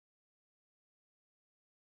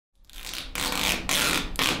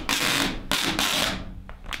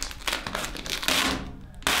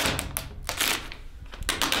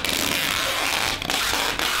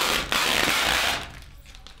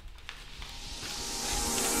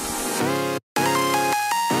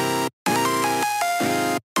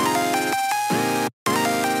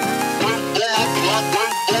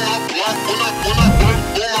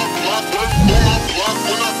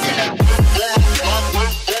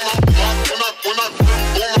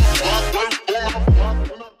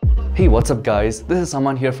Hey, what's up guys, this is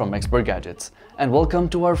Saman here from Expert Gadgets and welcome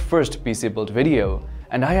to our first PC build video.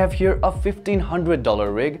 And I have here a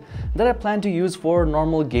 $1,500 rig that I plan to use for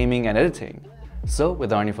normal gaming and editing. So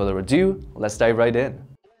without any further ado, let's dive right in.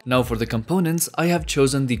 Now for the components, I have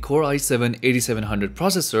chosen the Core i7-8700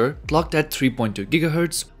 processor clocked at 3.2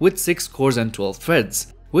 GHz with 6 cores and 12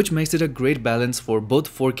 threads, which makes it a great balance for both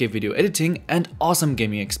 4K video editing and awesome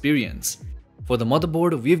gaming experience. For the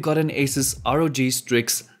motherboard, we've got an Asus ROG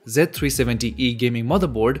Strix Z370E gaming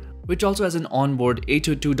motherboard, which also has an onboard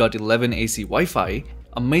 802.11 AC Wi-Fi,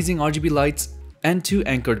 amazing RGB lights, and 2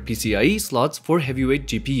 anchored PCIe slots for heavyweight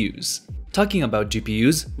GPUs. Talking about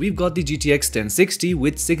GPUs, we've got the GTX 1060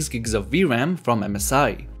 with 6GB of VRAM from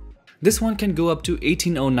MSI. This one can go up to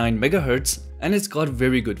 1809 MHz and it's got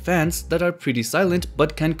very good fans that are pretty silent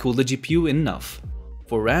but can cool the GPU enough.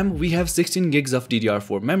 For RAM, we have 16GB of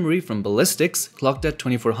DDR4 memory from Ballistics clocked at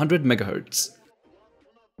 2400 MHz.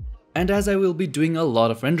 And as I will be doing a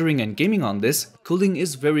lot of rendering and gaming on this, cooling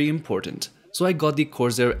is very important. So I got the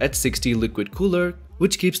Corsair H60 liquid cooler,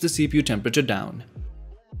 which keeps the CPU temperature down.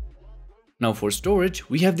 Now for storage,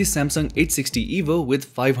 we have the Samsung 860 EVO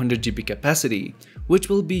with 500GB capacity, which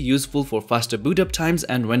will be useful for faster boot up times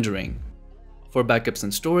and rendering. For backups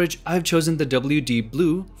and storage, I have chosen the WD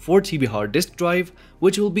Blue 4TB hard disk drive,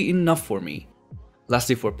 which will be enough for me.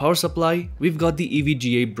 Lastly, for power supply, we've got the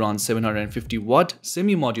EVGA Bronze 750W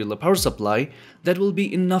semi-modular power supply that will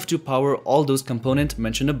be enough to power all those components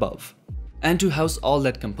mentioned above. And to house all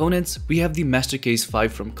that components, we have the Master Case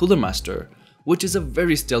 5 from Cooler Master, which is a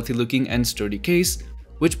very stealthy looking and sturdy case,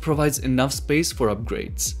 which provides enough space for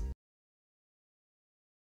upgrades.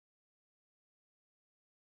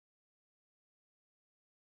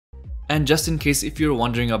 And just in case if you're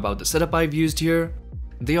wondering about the setup I've used here,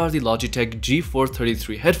 they are the Logitech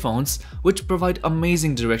G433 headphones, which provide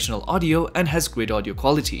amazing directional audio and has great audio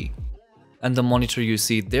quality. And the monitor you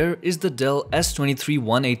see there is the Dell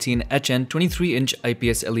S23-118HN 23-inch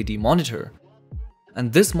IPS LED monitor.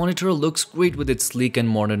 And this monitor looks great with its sleek and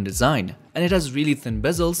modern design, and it has really thin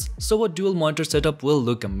bezels, so a dual monitor setup will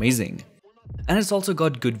look amazing. And it's also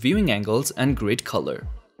got good viewing angles and great color.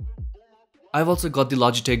 I've also got the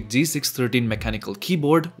Logitech G613 mechanical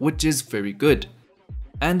keyboard, which is very good,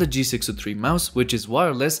 and the G603 mouse, which is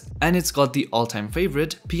wireless, and it's got the all-time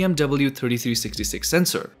favorite PMW3366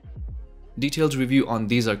 sensor. Detailed review on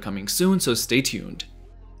these are coming soon, so stay tuned.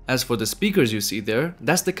 As for the speakers you see there,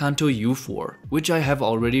 that's the Kanto U4, which I have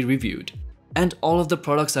already reviewed. And all of the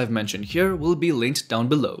products I've mentioned here will be linked down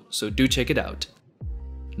below, so do check it out.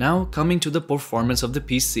 Now coming to the performance of the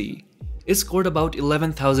PC. It scored about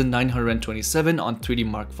 11,927 on 3D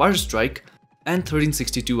Mark Firestrike and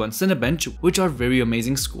 1362 on Cinebench, which are very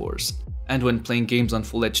amazing scores. And when playing games on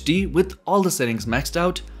Full HD with all the settings maxed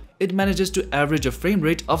out, it manages to average a frame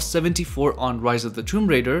rate of 74 on Rise of the Tomb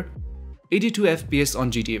Raider, 82 FPS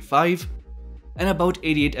on GTA 5, and about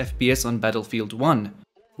 88 FPS on Battlefield 1,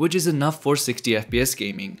 which is enough for 60 FPS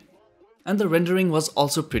gaming. And the rendering was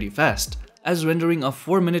also pretty fast, as rendering a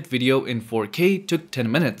 4-minute video in 4K took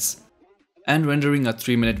 10 minutes. And rendering a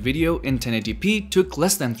 3-minute video in 1080p took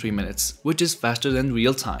less than 3 minutes, which is faster than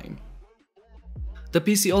real time. The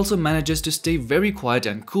PC also manages to stay very quiet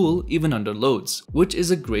and cool even under loads, which is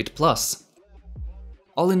a great plus.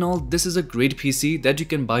 All in all, this is a great PC that you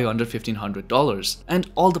can buy under $1,500,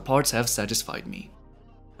 and all the parts have satisfied me.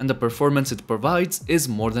 And the performance it provides is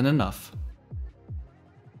more than enough.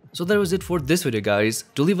 So that was it for this video guys.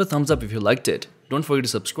 Do leave a thumbs up if you liked it. Don't forget to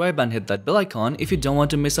subscribe and hit that bell icon if you don't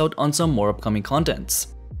want to miss out on some more upcoming contents.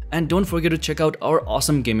 And don't forget to check out our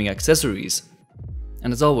awesome gaming accessories.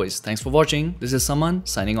 And as always, thanks for watching. This is Saman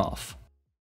signing off.